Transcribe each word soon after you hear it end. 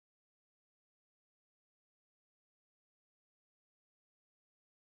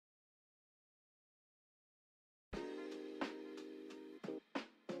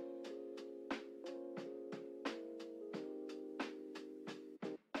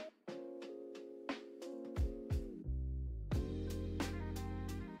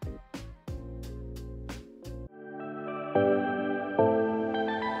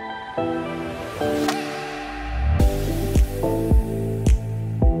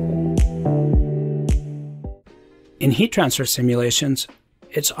In heat transfer simulations,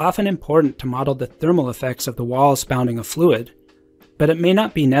 it's often important to model the thermal effects of the walls bounding a fluid, but it may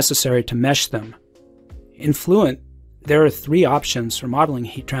not be necessary to mesh them. In Fluent, there are 3 options for modeling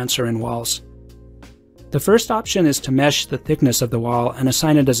heat transfer in walls. The first option is to mesh the thickness of the wall and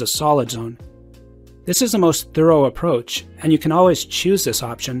assign it as a solid zone. This is the most thorough approach, and you can always choose this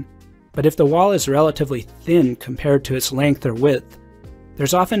option, but if the wall is relatively thin compared to its length or width,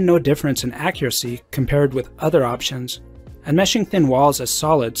 there's often no difference in accuracy compared with other options, and meshing thin walls as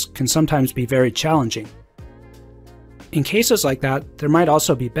solids can sometimes be very challenging. In cases like that, there might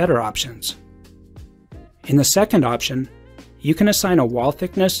also be better options. In the second option, you can assign a wall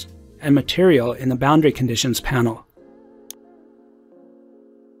thickness and material in the Boundary Conditions panel.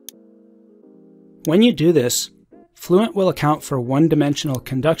 When you do this, Fluent will account for one-dimensional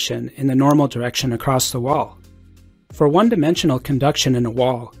conduction in the normal direction across the wall. For one-dimensional conduction in a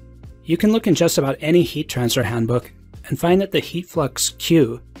wall, you can look in just about any heat transfer handbook and find that the heat flux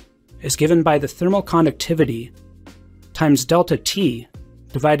Q is given by the thermal conductivity times delta T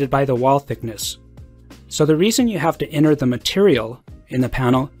divided by the wall thickness. So the reason you have to enter the material in the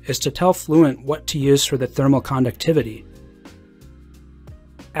panel is to tell Fluent what to use for the thermal conductivity.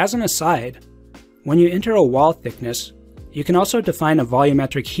 As an aside, when you enter a wall thickness, you can also define a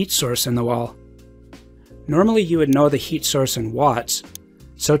volumetric heat source in the wall. Normally you would know the heat source in watts,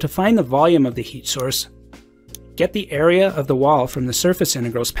 so to find the volume of the heat source, get the area of the wall from the surface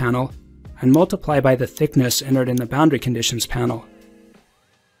integrals panel and multiply by the thickness entered in the Boundary Conditions panel.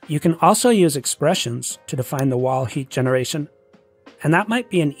 You can also use expressions to define the wall heat generation, and that might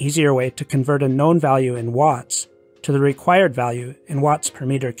be an easier way to convert a known value in watts to the required value in watts per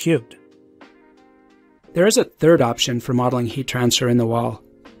meter cubed. There is a third option for modeling heat transfer in the wall.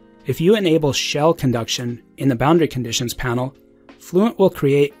 If you enable shell conduction in the Boundary Conditions panel, Fluent will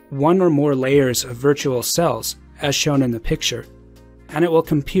create one or more layers of virtual cells, as shown in the picture, and it will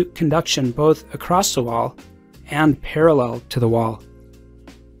compute conduction both across the wall and parallel to the wall.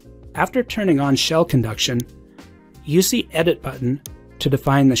 After turning on shell conduction, use the Edit button to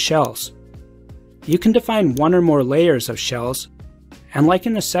define the shells. You can define one or more layers of shells, and like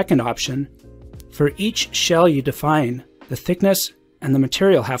in the second option, for each shell you define, the thickness and the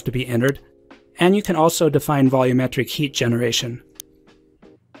material have to be entered, and you can also define volumetric heat generation.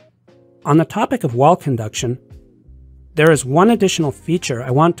 On the topic of wall conduction, there is one additional feature I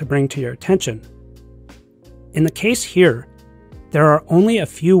want to bring to your attention. In the case here, there are only a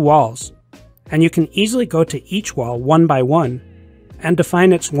few walls, and you can easily go to each wall one by one and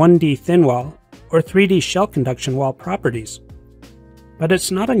define its 1D thin wall or 3D shell conduction wall properties. But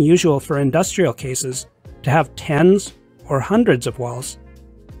it's not unusual for industrial cases to have tens or hundreds of walls,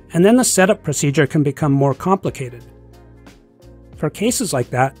 and then the setup procedure can become more complicated. For cases like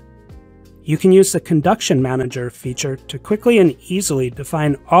that, you can use the Conduction Manager feature to quickly and easily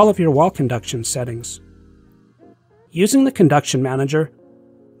define all of your wall conduction settings. Using the Conduction Manager,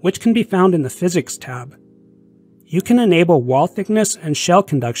 which can be found in the Physics tab, you can enable wall thickness and shell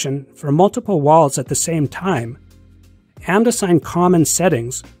conduction for multiple walls at the same time, and assign common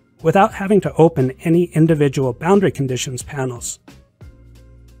settings without having to open any individual Boundary Conditions panels.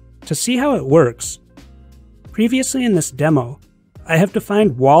 To see how it works, previously in this demo, I have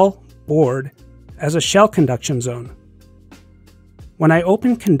defined wall board as a shell conduction zone. When I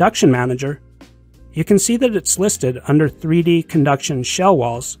open Conduction Manager, you can see that it's listed under 3D conduction shell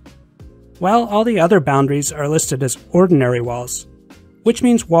walls, while all the other boundaries are listed as ordinary walls, which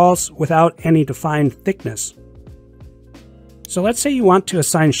means walls without any defined thickness. So let's say you want to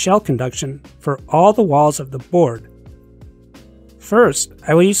assign shell conduction for all the walls of the board. First,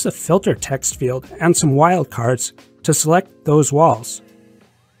 I will use the filter text field and some wildcards to select those walls.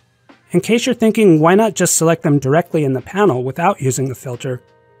 In case you're thinking, why not just select them directly in the panel without using the filter?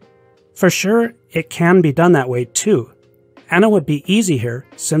 For sure, it can be done that way too, and it would be easy here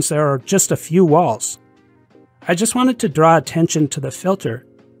since there are just a few walls. I just wanted to draw attention to the filter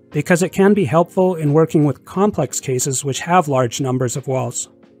because it can be helpful in working with complex cases which have large numbers of walls.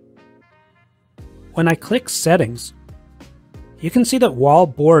 When I click Settings, you can see that Wall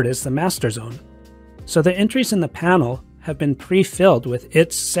Board is the master zone, so the entries in the panel have been pre-filled with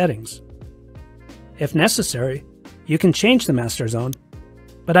its settings. If necessary, you can change the master zone,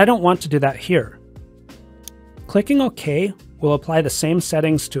 but I don't want to do that here. Clicking OK will apply the same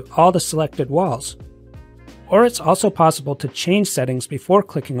settings to all the selected walls. Or it's also possible to change settings before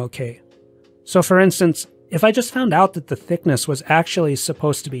clicking OK. So for instance, if I just found out that the thickness was actually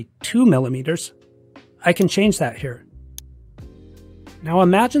supposed to be 2 millimeters, I can change that here. Now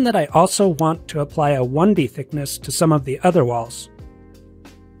imagine that I also want to apply a 1D thickness to some of the other walls.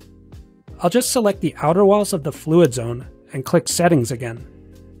 I'll just select the outer walls of the fluid zone and click Settings again.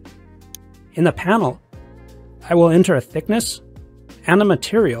 In the panel, I will enter a thickness and a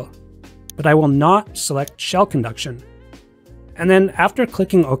material, but I will not select shell conduction. And then after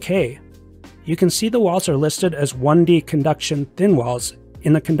clicking OK, you can see the walls are listed as 1D conduction thin walls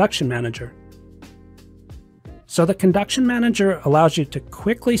in the Conduction Manager. So the Conduction Manager allows you to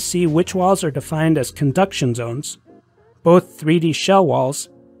quickly see which walls are defined as conduction zones, both 3D shell walls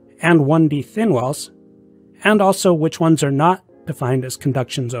and 1D thin walls, and also which ones are not defined as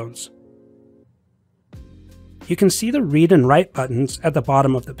conduction zones. You can see the Read and Write buttons at the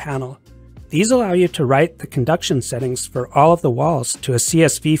bottom of the panel. These allow you to write the conduction settings for all of the walls to a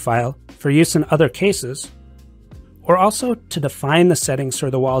CSV file for use in other cases, or also to define the settings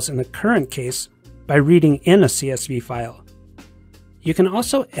for the walls in the current case by reading in a CSV file. You can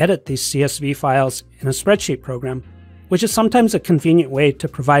also edit these CSV files in a spreadsheet program, which is sometimes a convenient way to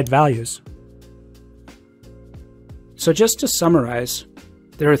provide values. So just to summarize,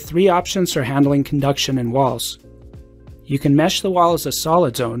 there are 3 options for handling conduction in walls. You can mesh the wall as a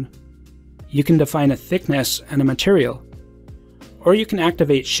solid zone, you can define a thickness and a material, or you can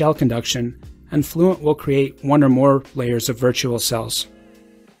activate shell conduction and Fluent will create 1 or more layers of virtual cells.